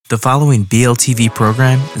The following BLTV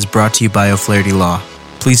program is brought to you by O'Flaherty Law.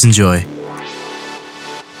 Please enjoy.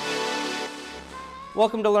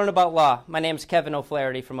 Welcome to Learn About Law. My name is Kevin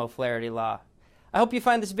O'Flaherty from O'Flaherty Law. I hope you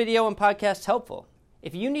find this video and podcast helpful.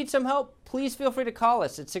 If you need some help, please feel free to call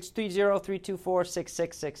us at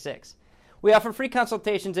 630-324-6666. We offer free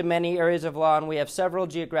consultations in many areas of law, and we have several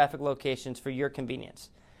geographic locations for your convenience.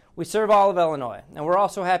 We serve all of Illinois, and we're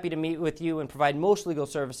also happy to meet with you and provide most legal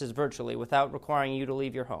services virtually without requiring you to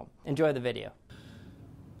leave your home. Enjoy the video.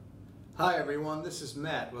 Hi everyone, this is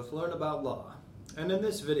Matt with Learn About Law. And in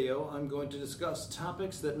this video, I'm going to discuss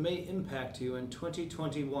topics that may impact you in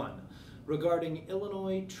 2021 regarding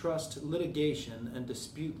Illinois trust litigation and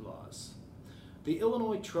dispute laws. The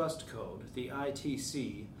Illinois Trust Code, the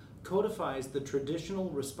ITC, codifies the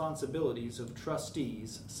traditional responsibilities of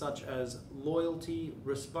trustees such as loyalty,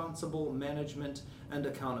 responsible management, and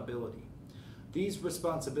accountability. These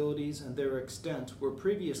responsibilities and their extent were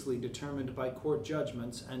previously determined by court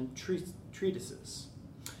judgments and treatises.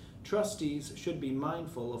 Trustees should be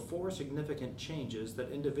mindful of four significant changes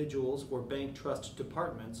that individuals or bank trust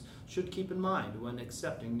departments should keep in mind when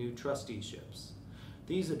accepting new trusteeships.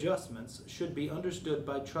 These adjustments should be understood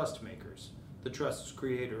by trust makers, the trust's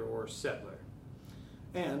creator or settler,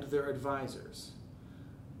 and their advisors.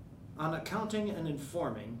 On accounting and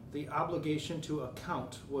informing, the obligation to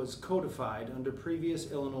account was codified under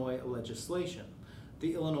previous Illinois legislation,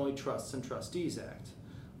 the Illinois Trusts and Trustees Act.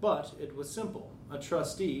 But it was simple. A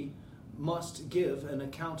trustee must give an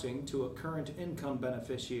accounting to a current income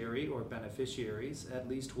beneficiary or beneficiaries at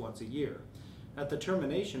least once a year. At the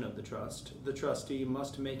termination of the trust, the trustee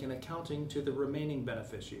must make an accounting to the remaining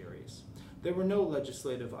beneficiaries. There were no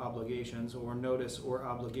legislative obligations or notice or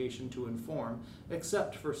obligation to inform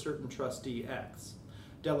except for certain trustee acts: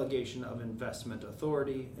 delegation of investment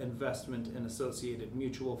authority, investment in associated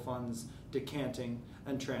mutual funds, decanting,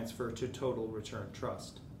 and transfer to total return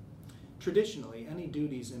trust. Traditionally, any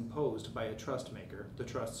duties imposed by a trust maker, the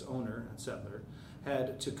trust's owner and settler,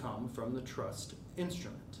 had to come from the trust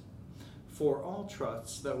instrument. For all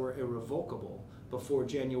trusts that were irrevocable before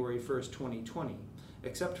January 1st, 2020,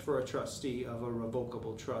 except for a trustee of a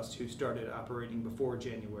revocable trust who started operating before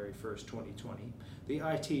January 1st, 2020, the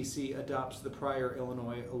ITC adopts the prior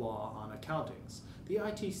Illinois law on accountings. The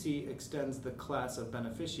ITC extends the class of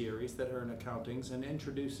beneficiaries that earn accountings and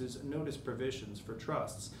introduces notice provisions for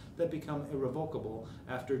trusts that become irrevocable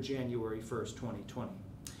after January 1st, 2020.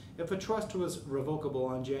 If a trust was revocable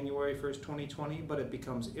on January 1st, 2020, but it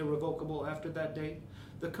becomes irrevocable after that date,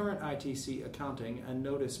 the current ITC accounting and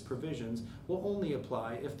notice provisions will only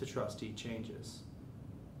apply if the trustee changes.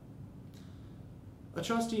 A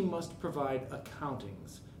trustee must provide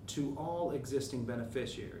accountings to all existing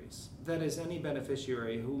beneficiaries, that is, any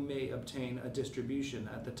beneficiary who may obtain a distribution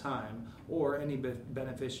at the time, or any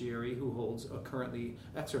beneficiary who holds a currently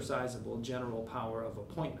exercisable general power of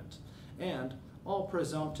appointment, and all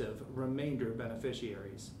presumptive remainder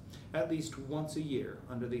beneficiaries, at least once a year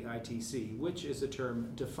under the ITC, which is a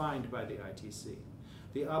term defined by the ITC.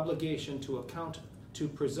 The obligation to account to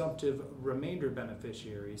presumptive remainder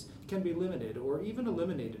beneficiaries can be limited or even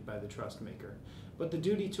eliminated by the trust maker, but the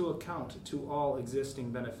duty to account to all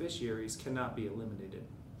existing beneficiaries cannot be eliminated.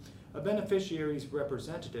 A beneficiary's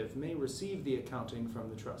representative may receive the accounting from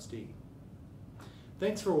the trustee.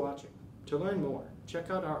 Thanks for watching. To learn more, check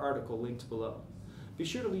out our article linked below. Be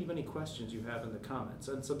sure to leave any questions you have in the comments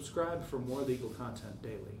and subscribe for more legal content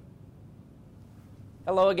daily.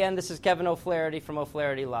 Hello again, this is Kevin O'Flaherty from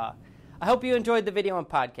O'Flaherty Law. I hope you enjoyed the video and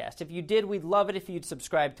podcast. If you did, we'd love it if you'd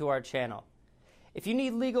subscribe to our channel. If you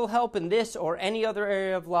need legal help in this or any other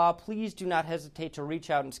area of law, please do not hesitate to reach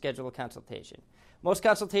out and schedule a consultation. Most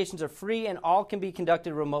consultations are free and all can be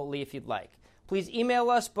conducted remotely if you'd like. Please email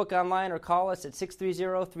us, book online, or call us at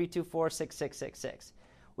 630-324-6666.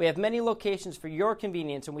 We have many locations for your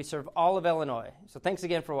convenience, and we serve all of Illinois. So thanks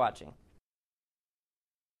again for watching.